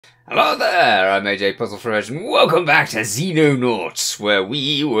Hello there, I'm AJ PuzzleFerret, and welcome back to Xenonauts, where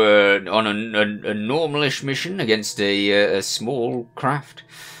we were on a normalish mission against a small craft,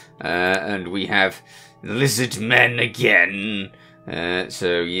 and we have lizard men again.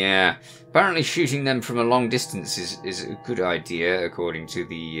 So yeah, apparently shooting them from a long distance is a good idea according to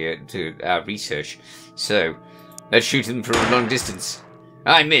to our research. So let's shoot them from a long distance.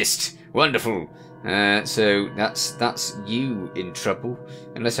 I missed. Wonderful. So that's you in trouble,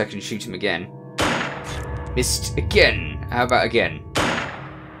 unless I can shoot him again. Missed again. How about again?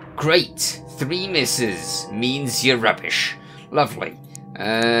 Great. 3 misses means you're rubbish. Lovely.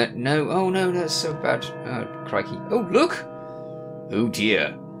 No. Oh no, that's so bad. Oh, crikey. Oh, look. Oh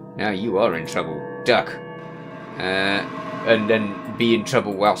dear. Now you are in trouble. Duck. And then be in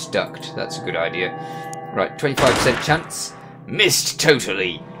trouble whilst ducked. That's a good idea. Right, 25% chance. Missed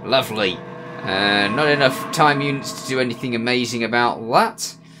totally. Lovely. Not enough time units to do anything amazing about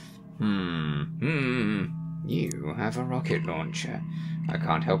that. You have a rocket launcher. I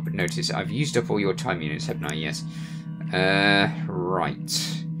can't help but notice. I've used up all your time units, haven't I? Yes.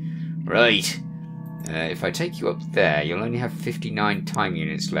 Right. Right. If I take you up there, you'll only have 59 time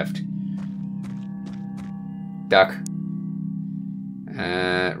units left. Duck.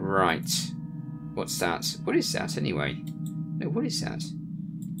 Right. What's that? What is that, anyway? No, what is that?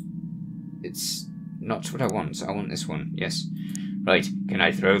 It's not what I want. I want this one. Yes. Right. Can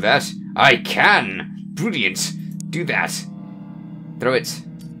I throw that? I can! Brilliant. Do that. Throw it.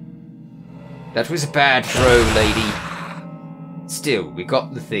 That was a bad throw, lady. Still, we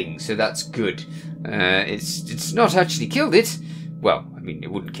got the thing, so that's good. It's not actually killed it. Well, I mean, it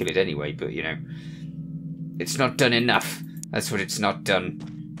wouldn't kill it anyway, but, you know. It's not done enough. That's what it's not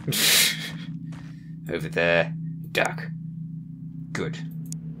done. Over there. Duck. Good.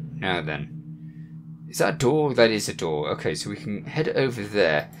 Now then. Is that a door? That is a door. Okay, so we can head over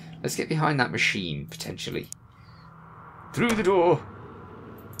there. Let's get behind that machine, potentially. Through the door!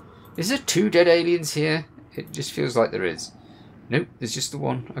 Is there 2 dead aliens here? It just feels like there is. Nope, there's just the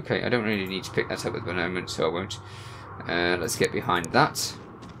one. Okay, I don't really need to pick that up at the moment, so I won't. Let's get behind that.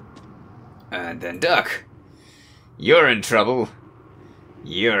 And then duck! You're in trouble.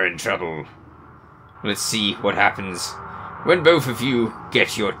 You're in trouble. Let's see what happens when both of you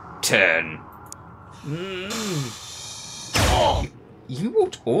get your turn. Oh, you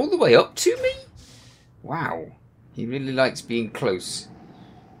walked all the way up to me? Wow. He really likes being close.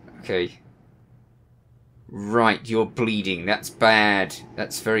 Okay. Right, you're bleeding. That's bad.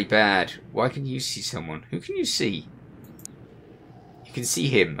 That's very bad. Why can you see someone? Who can you see? You can see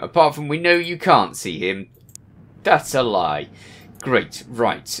him. Apart from we know you can't see him. That's a lie. Great.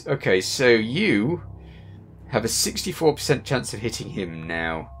 Right. Okay, so you have a 64% chance of hitting him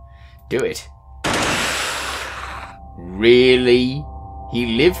now. Do it. Really? He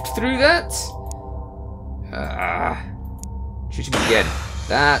lived through that? Shoot him again.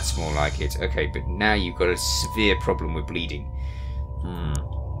 That's more like it. Okay, but now you've got a severe problem with bleeding.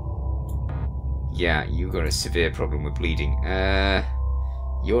 Yeah, you've got a severe problem with bleeding.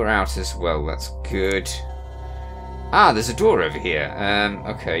 You're out as well. That's good. Ah, there's a door over here.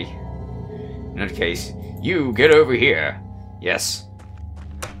 Okay. In that case, you get over here. Yes.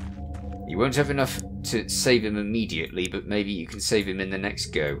 You won't have enough to save him immediately, but maybe you can save him in the next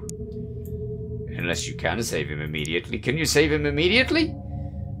go. Unless you can save him immediately. Can you save him immediately?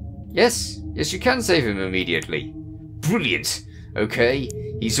 Yes. Yes, you can save him immediately. Brilliant. Okay.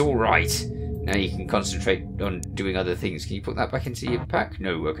 He's alright. Now you can concentrate on doing other things. Can you put that back into your pack?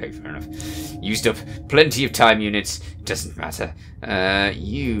 No. Okay, fair enough. Used up plenty of time units. Doesn't matter.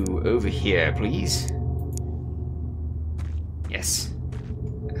 You over here, please. Yes.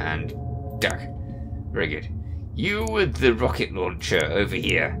 And duck. Very good. You with the rocket launcher over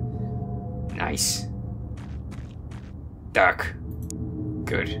here. Nice. Duck.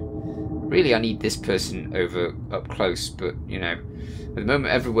 Good. Really, I need this person over up close, but, you know, at the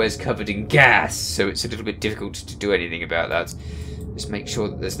moment everywhere's covered in gas, so it's a little bit difficult to do anything about that. Just make sure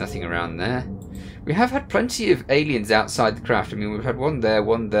that there's nothing around there. We have had plenty of aliens outside the craft. I mean, we've had one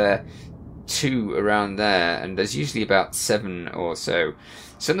there, 2 around there, and there's usually about 7 or so.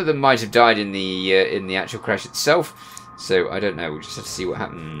 Some of them might have died in the actual crash itself, so I don't know. We'll just have to see what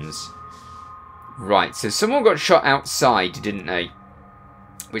happens. Right, so someone got shot outside, didn't they?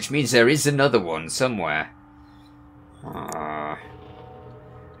 Which means there is another one somewhere.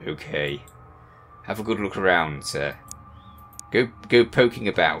 Okay. Have a good look around, sir. Go poking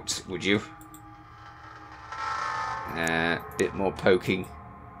about, would you? Bit more poking.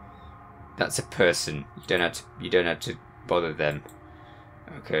 That's a person. You don't have to bother them.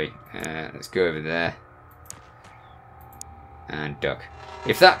 Okay, let's go over there. And duck.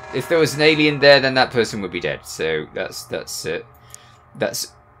 If there was an alien there, then that person would be dead. So that's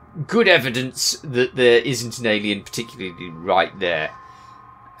good evidence that there isn't an alien, particularly right there.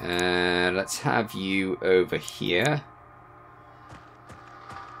 Let's have you over here.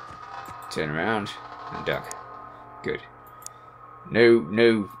 Turn around and duck. Good.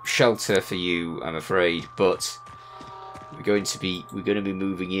 No shelter for you, I'm afraid, but we're going to be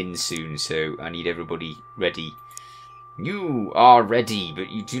moving in soon, so I need everybody ready. You are ready,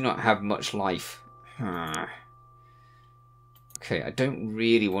 but you do not have much life. Okay, I don't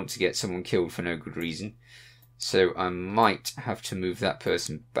really want to get someone killed for no good reason, so I might have to move that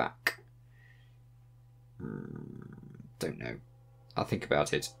person back. Don't know. I'll think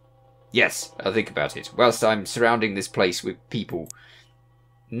about it. Yes, I'll think about it. Whilst I'm surrounding this place with people.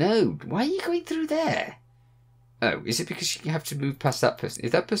 No, why are you going through there? Oh, is it because you have to move past that person?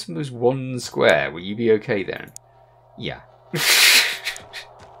 If that person moves 1 square, will you be okay then? Yeah.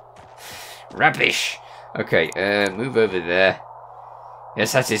 Rubbish. Okay, move over there.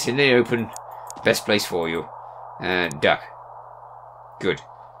 Yes, that's it. In the open. Best place for you. Duck. Good.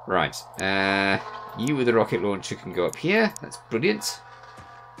 Right. You with the rocket launcher can go up here. That's brilliant.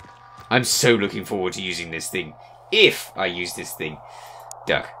 I'm so looking forward to using this thing. If I use this thing.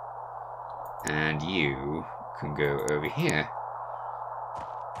 Duck. And you can go over here.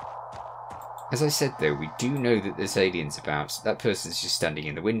 As I said, though, we do know that there's aliens about. That person's just standing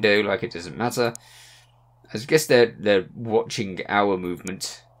in the window like it doesn't matter. I guess they're watching our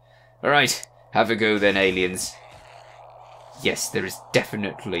movement. Alright, have a go then, aliens. Yes, there is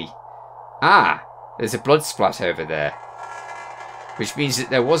definitely... Ah! There's a blood splat over there. Which means that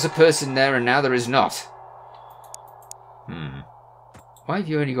there was a person there and now there is not. Why have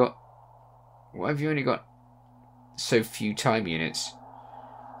you only got so few time units?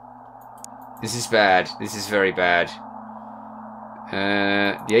 This is bad. This is very bad.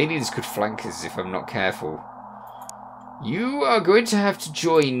 The aliens could flank us if I'm not careful. You are going to have to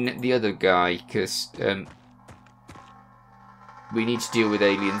join the other guy, because we need to deal with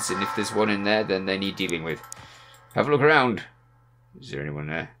aliens, and if there's one in there, then they need dealing with. Have a look around. Is there anyone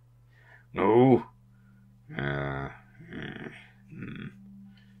there? No.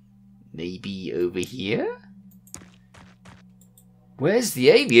 Maybe over here? Where's the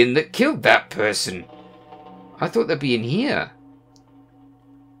alien that killed that person? I thought they'd be in here.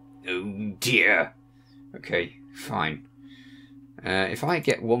 Oh dear. Okay, fine. If I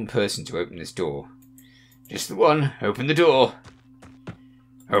get one person to open this door. Just the one. Open the door.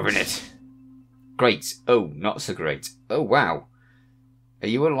 Open it. Great. Oh, not so great. Oh, wow. Are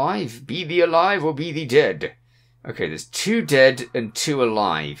you alive? Be thee alive or be thee dead. Okay, there's 2 dead and 2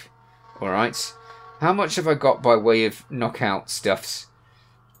 alive. Alright. How much have I got by way of knockout stuffs?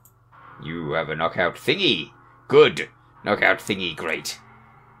 You have a knockout thingy. Good. Knockout thingy, great.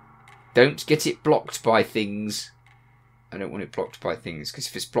 Don't get it blocked by things. I don't want it blocked by things, because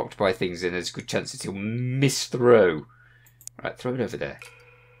if it's blocked by things, then there's a good chance that he'll misthrow. Right, throw it over there.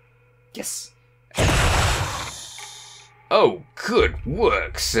 Yes. Oh, good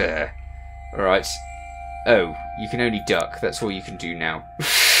work, sir. Alright. Oh, you can only duck. That's all you can do now.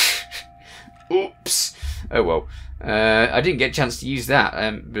 Oops. Oh, well. I didn't get a chance to use that,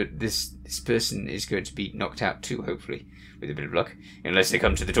 but this person is going to be knocked out too, hopefully, with a bit of luck. Unless they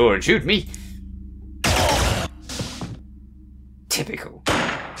come to the door and shoot me. Typical.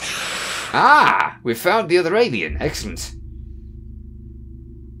 Ah! We've found the other alien. Excellent.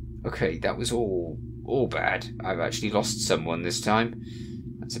 Okay, that was all bad. I've actually lost someone this time.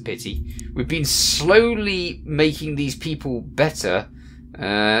 That's a pity. We've been slowly making these people better,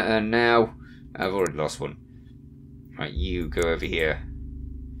 and now I've already lost one. Right, you go over here.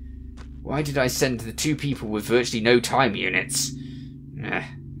 Why did I send the 2 people with virtually no time units?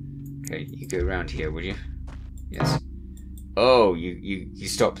 Okay, you go around here, would you? Yes. Oh, you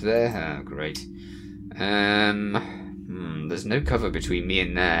stopped there? Oh, great. There's no cover between me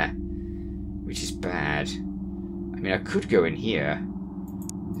and there, which is bad. I mean, I could go in here.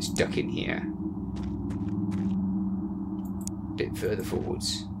 Just duck in here. A bit further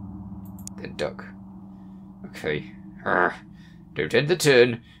forwards. Then duck. Okay. Don't end the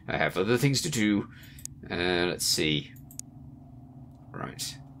turn. I have other things to do. Let's see.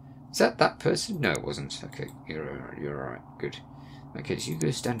 Right. Is that person? No, it wasn't. Okay, you're alright. Good. Okay, so you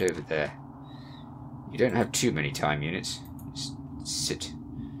go stand over there. You don't have too many time units. Just sit.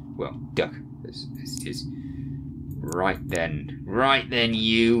 Well, duck. This is. Right then. Right then,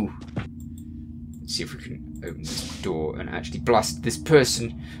 you. Let's see if we can open this door and actually blast this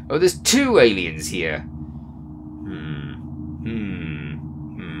person. Oh, there's 2 aliens here.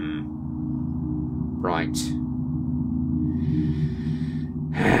 Right.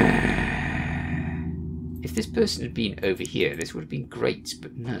 If this person had been over here, this would have been great,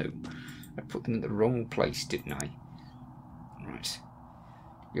 but no. I put them in the wrong place, didn't I? Right.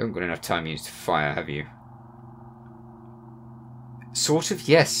 You haven't got enough time used to fire, have you? Sort of,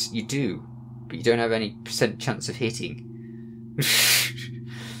 yes, you do. But you don't have any % chance of hitting. I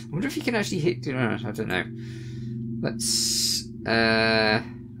wonder if you can actually hit... I don't know. Let's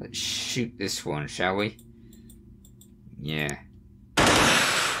shoot this one, shall we? Yeah.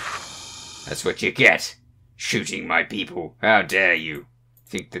 That's what you get. Shooting my people. How dare you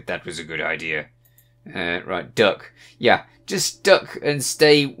think that that was a good idea. Right, duck. Yeah, just duck and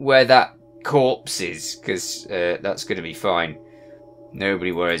stay where that corpse is, because that's going to be fine.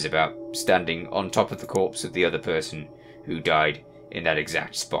 Nobody worries about standing on top of the corpse of the other person who died in that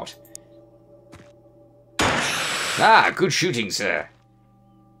exact spot. Ah, good shooting, sir.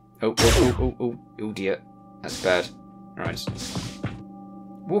 Oh dear. That's bad. Right.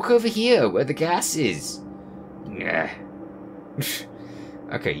 Walk over here where the gas is. Yeah.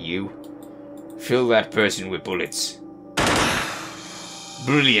 Okay, you. Fill that person with bullets.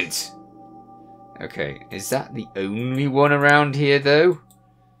 Brilliant. Okay, is that the only one around here, though?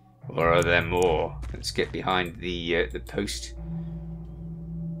 Or are there more? Let's get behind the post.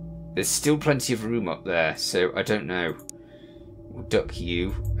 There's still plenty of room up there, so I don't know. We'll duck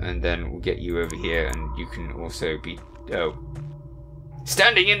you, and then we'll get you over here, and you can also be... Oh.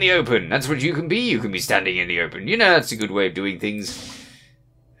 Standing in the open! That's what you can be! You can be standing in the open. You know, that's a good way of doing things.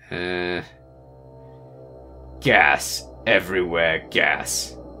 Gas. Everywhere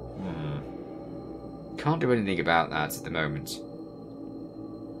gas. Can't do anything about that at the moment.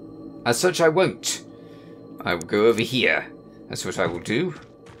 As such, I won't. I will go over here. That's what I will do.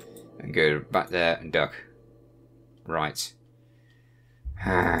 And go back there and duck. Right.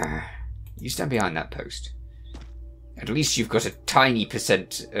 You stand behind that post. At least you've got a tiny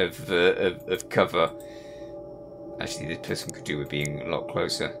 % of cover. Actually, this person could do with being a lot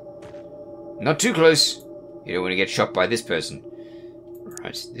closer. Not too close. You don't want to get shot by this person.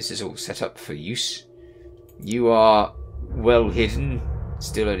 Right, this is all set up for use. You are well hidden.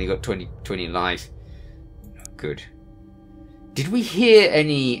 Still only got 20 life. Not good. Did we hear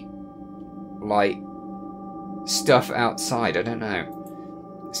any, like, stuff outside? I don't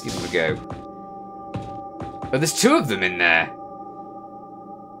know. Let's give them a go. Oh, there's 2 of them in there.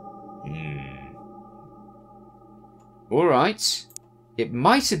 Alright. It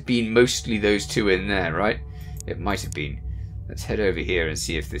might have been mostly those 2 in there, right? It might have been. Let's head over here and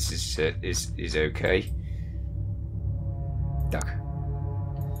see if this is okay. Duck.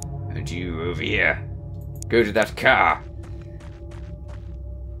 And you over here. Go to that car.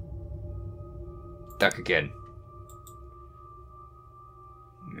 Duck again.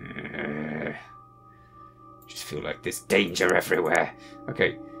 Just feel like there's danger everywhere.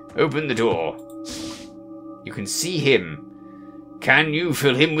 Okay, open the door. You can see him. Can you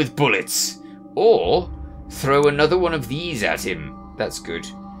fill him with bullets? Or throw another one of these at him. That's good.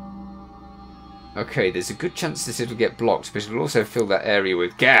 Okay, there's a good chance this will get blocked, but it'll also fill that area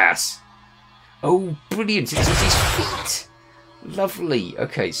with gas. Oh, brilliant. It's at his feet. Lovely.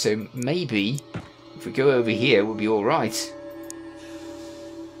 Okay, so maybe if we go over here, we'll be all right.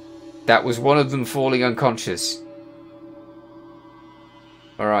 That was one of them falling unconscious.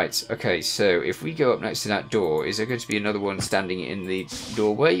 Alright, okay, so if we go up next to that door, is there going to be another one standing in the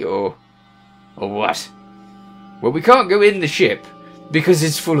doorway, or what? Well, we can't go in the ship because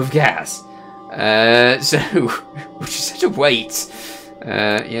it's full of gas. So we'll just have to wait.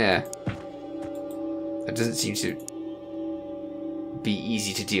 Yeah. That doesn't seem to be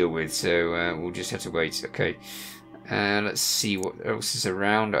easy to deal with, so we'll just have to wait. Okay. Let's see what else is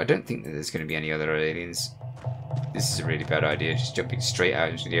around. I don't think that there's going to be any other aliens. This is a really bad idea, just jumping straight out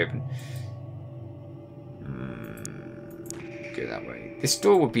into the open. Go that way. This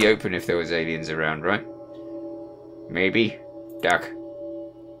door would be open if there was aliens around, right? Maybe. Duck.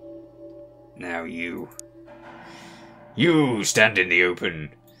 Now you. You stand in the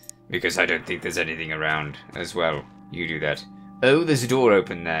open. Because I don't think there's anything around as well. You do that. Oh, there's a door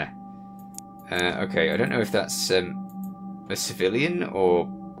open there. Okay, I don't know if that's a civilian or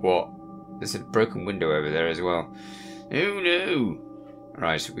what. There's a broken window over there as well. Oh no!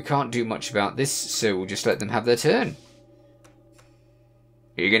 Right, we can't do much about this, so we'll just let them have their turn.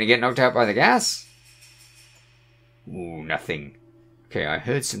 Are you going to get knocked out by the gas? Ooh, nothing. Okay, I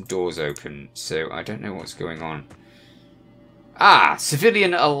heard some doors open, so I don't know what's going on. Ah,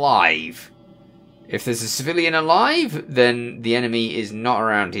 civilian alive. If there's a civilian alive, then the enemy is not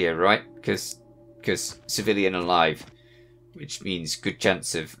around here, right? Because civilian alive, which means good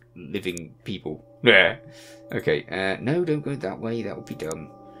chance of living people. Yeah. Okay. No, don't go that way. That would be dumb.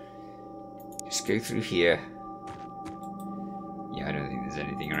 Just go through here. Yeah, I don't think there's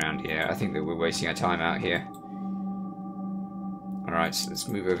anything around here. I think that we're wasting our time out here. Alright, so let's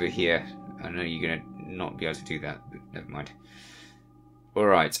move over here. I know you're going to not be able to do that, but never mind.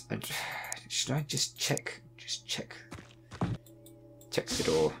 Alright, should I just check? Just check. Check the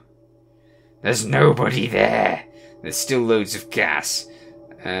door. There's nobody there! There's still loads of gas.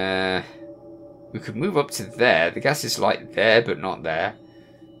 We could move up to there. The gas is like there, but not there.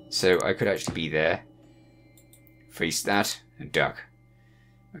 So I could actually be there. Face that and duck.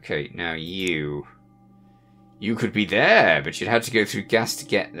 Okay, now you. You could be there, but you'd have to go through gas to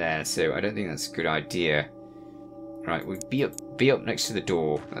get there. So I don't think that's a good idea. Right, we'd be up next to the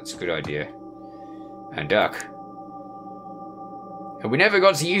door. That's a good idea. And duck. And we never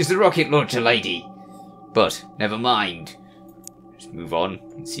got to use the rocket launcher, lady. But never mind. Just move on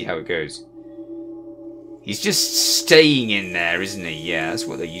and see how it goes. He's just staying in there, isn't he? Yeah, that's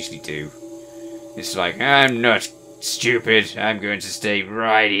what they usually do. It's like, I'm not stupid. I'm going to stay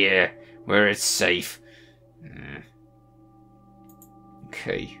right here where it's safe.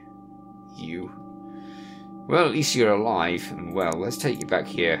 Okay. You. Well, at least you're alive and well. Let's take you back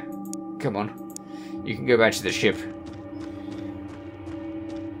here. Come on. You can go back to the ship.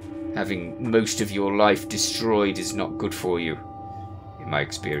 Having most of your life destroyed is not good for you, in my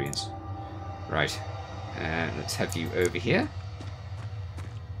experience. Right. Let's have you over here.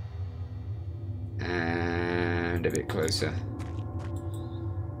 And a bit closer.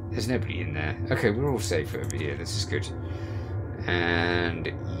 There's nobody in there. Okay, we're all safe over here. This is good.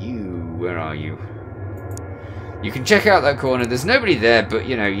 And you, where are you? You can check out that corner. There's nobody there, but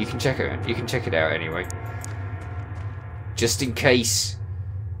you know, you can check it. You can check it out anyway. Just in case.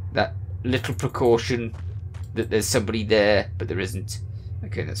 That little precaution that there's somebody there, but there isn't.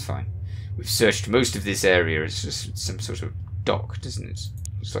 Okay, that's fine. We've searched most of this area. It's just some sort of dock, doesn't it?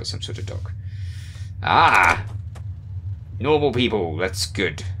 Looks like some sort of dock. Ah! Normal people. That's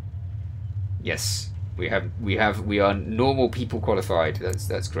good. Yes. We are normal people qualified.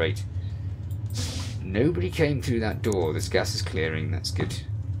 That's great. Nobody came through that door. This gas is clearing. That's good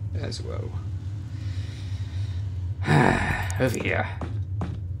as well. Over here.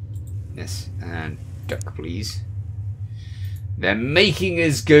 Yes, and duck, please. They're making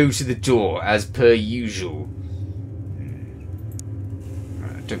us go to the door, as per usual.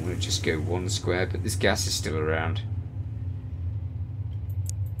 Right, I don't want to just go one square, but this gas is still around.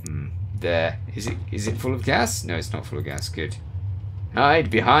 There. Is it full of gas? No, it's not full of gas. Good. Hide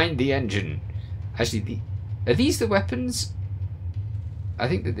behind the engine. Actually, are these the weapons? I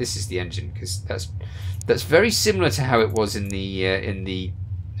think that this is the engine, because that's very similar to how it was in the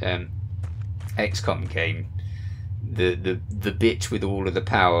XCOM game. The bit with all of the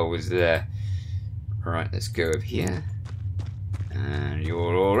power was there. Alright, let's go over here. And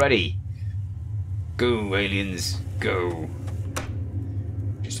you're all ready. Go, aliens, go.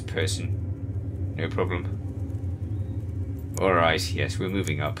 Just a person. No problem. Alright, yes, we're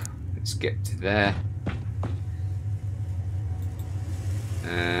moving up. Let's get to there.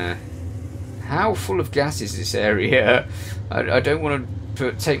 How full of gas is this area? I don't want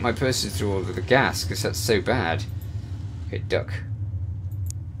to take my person through all of the gas, because that's so bad. Okay, duck.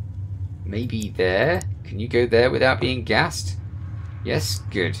 Maybe there? Can you go there without being gassed? Yes?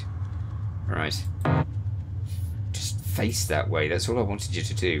 Good. Alright. Just face that way, that's all I wanted you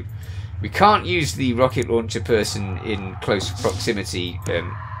to do. We can't use the rocket launcher person in close proximity,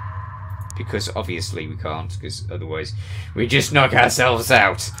 because obviously we can't, because otherwise we just knock ourselves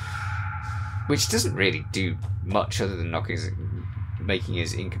out. Which doesn't really do much other than making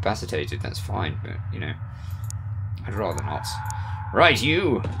us incapacitated. That's fine, but, you know, I'd rather not. Right,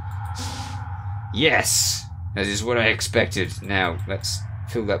 you! Yes! That is what I expected. Now, let's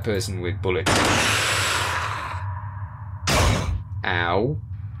fill that person with bullets. Ow.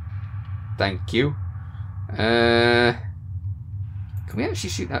 Thank you. Can we actually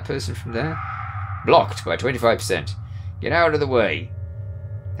shoot that person from there? Blocked by 25%. Get out of the way.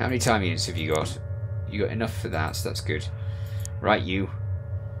 How many time units have you got? You got enough for that, so that's good. Right, you.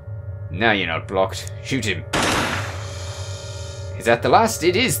 Now you're not blocked. Shoot him. Is that the last?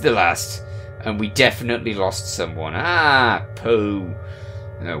 It is the last. And we definitely lost someone. Ah, poo.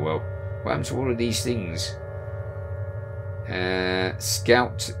 Oh, well. What happened to all of these things?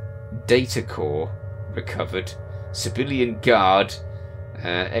 Scout data core recovered. Civilian guard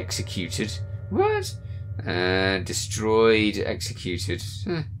executed. What? Destroyed, executed.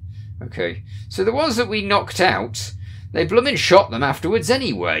 Okay. So the ones that we knocked out, they bloomin' shot them afterwards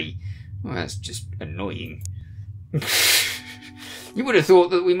anyway. Well, that's just annoying. You would have thought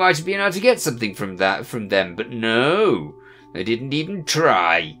that we might have been able to get something from them, but no. They didn't even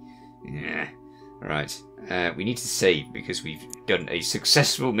try. Yeah. Right. We need to save because we've done a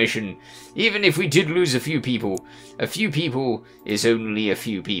successful mission. Even if we did lose a few people is only a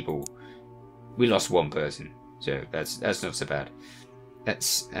few people. We lost one person, so that's not so bad.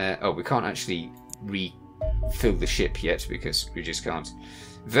 That's oh, we can't actually refill the ship yet because we just can't.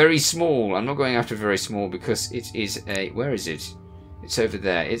 Very small. I'm not going after very small because it is a. Where is it? It's over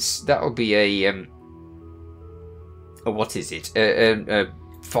there. That'll be a what is it? A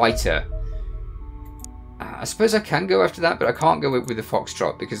fighter. I suppose I can go after that, but I can't go with the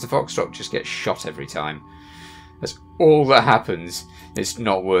Foxtrot because the Foxtrot just gets shot every time. That's all that happens. It's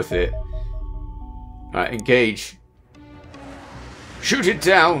not worth it. Right, engage. Shoot it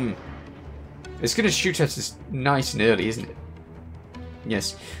down! It's going to shoot at us nice and early, isn't it?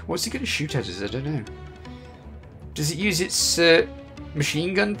 Yes. What's it going to shoot at us? I don't know. Does it use its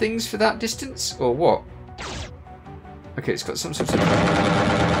machine gun things for that distance? Or what? Okay, it's got some sort of...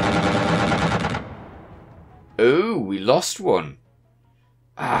 Oh, we lost one.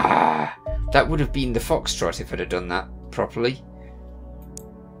 Ah, that would have been the Foxtrot if I'd have done that properly.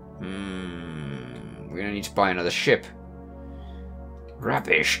 We're going to need to buy another ship.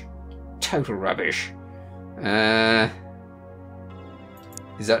 Rubbish. Total rubbish.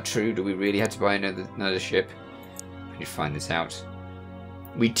 Is that true? Do we really have to buy another ship? I need to find this out.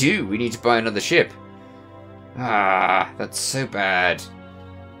 We do. We need to buy another ship. Ah, that's so bad.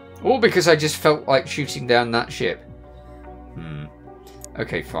 All because I just felt like shooting down that ship.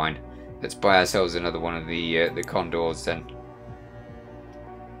 Okay, fine. Let's buy ourselves another one of the Condors then.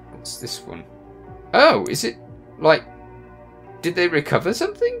 What's this one? Oh, is it like? Did they recover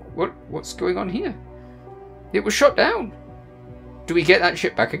something? What's going on here? It was shot down. Do we get that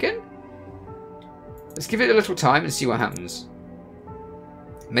ship back again? Let's give it a little time and see what happens.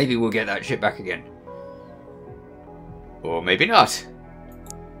 Maybe we'll get that ship back again. Or maybe not.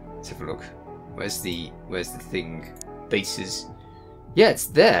 Let's have a look. Where's the thing? Bases. Yeah, it's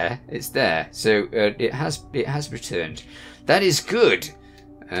there. It's there. So it has returned. That is good.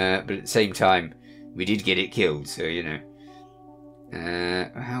 But at the same time, we did get it killed. So you know.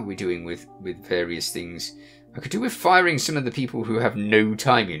 How are we doing with various things? I could do with firing some of the people who have no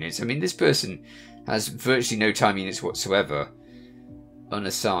time units. I mean, this person has virtually no time units whatsoever.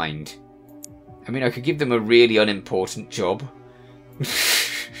 Unassigned. I mean, I could give them a really unimportant job.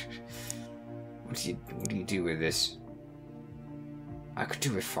 What do you do with this? I could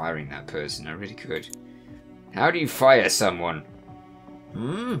do with firing that person. I really could. How do you fire someone?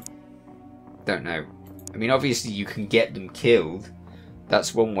 Don't know. I mean, obviously you can get them killed.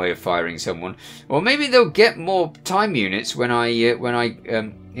 That's one way of firing someone. Or maybe they'll get more time units when I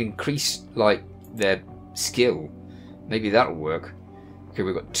increase like their skill. Maybe that'll work. Okay,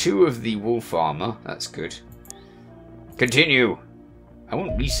 we've got 2 of the wolf armor. That's good. Continue. I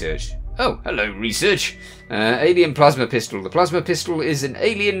want research. Oh, hello, research. Alien plasma pistol. The plasma pistol is an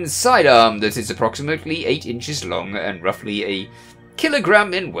alien sidearm that is approximately 8 inches long and roughly a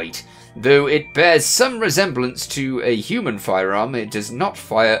kilogram in weight. Though it bears some resemblance to a human firearm, it does not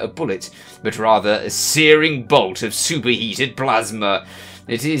fire a bullet, but rather a searing bolt of superheated plasma.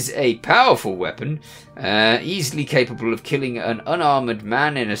 It is a powerful weapon, easily capable of killing an unarmored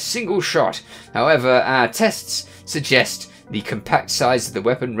man in a single shot. However, our tests suggest the compact size of the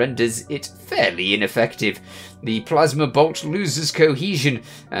weapon renders it fairly ineffective. The plasma bolt loses cohesion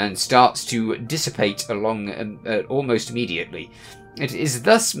and starts to dissipate along almost immediately. It is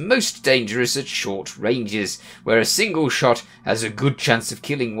thus most dangerous at short ranges, where a single shot has a good chance of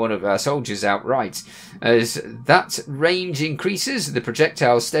killing one of our soldiers outright. As that range increases, the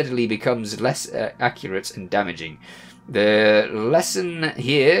projectile steadily becomes less accurate and damaging. The lesson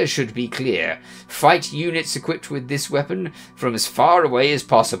here should be clear. Fight units equipped with this weapon from as far away as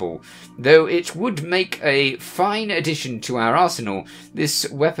possible. Though it would make a fine addition to our arsenal,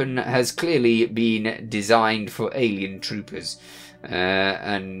 this weapon has clearly been designed for alien troopers.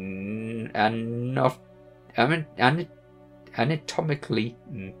 Anatomically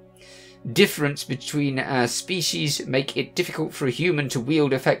difference between our species make it difficult for a human to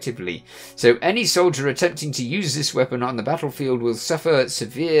wield effectively, so any soldier attempting to use this weapon on the battlefield will suffer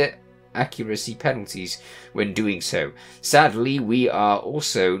severe accuracy penalties when doing so. Sadly, we are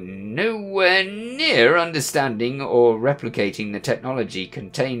also nowhere near understanding or replicating the technology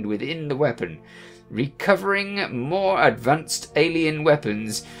contained within the weapon. Recovering more advanced alien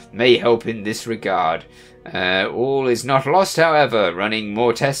weapons may help in this regard. All is not lost, however. Running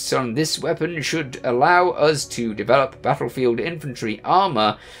more tests on this weapon should allow us to develop battlefield infantry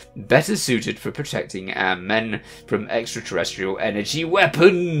armor better suited for protecting our men from extraterrestrial energy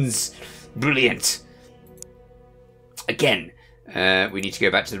weapons. Brilliant. Again, we need to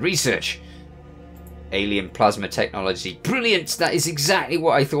go back to the research. alien plasma technology. Brilliant! That is exactly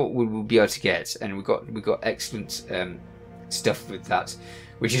what I thought we would be able to get, and we got excellent stuff with that,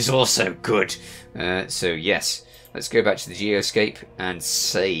 which is also good. So yes, let's go back to the geoscape and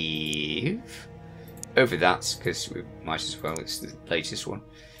save over that, because we might as well. It's the latest one.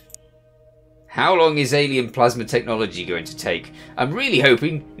 How long is alien plasma technology going to take? I'm really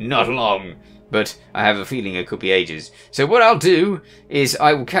hoping not long, but I have a feeling it could be ages. So what I'll do is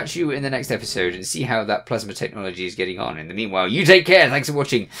I will catch you in the next episode and see how that plasma technology is getting on. In the meanwhile, you take care. Thanks for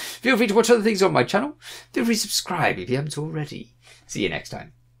watching. Feel free to watch other things on my channel. Feel free to subscribe if you haven't already. See you next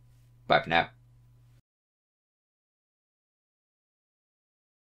time. Bye for now.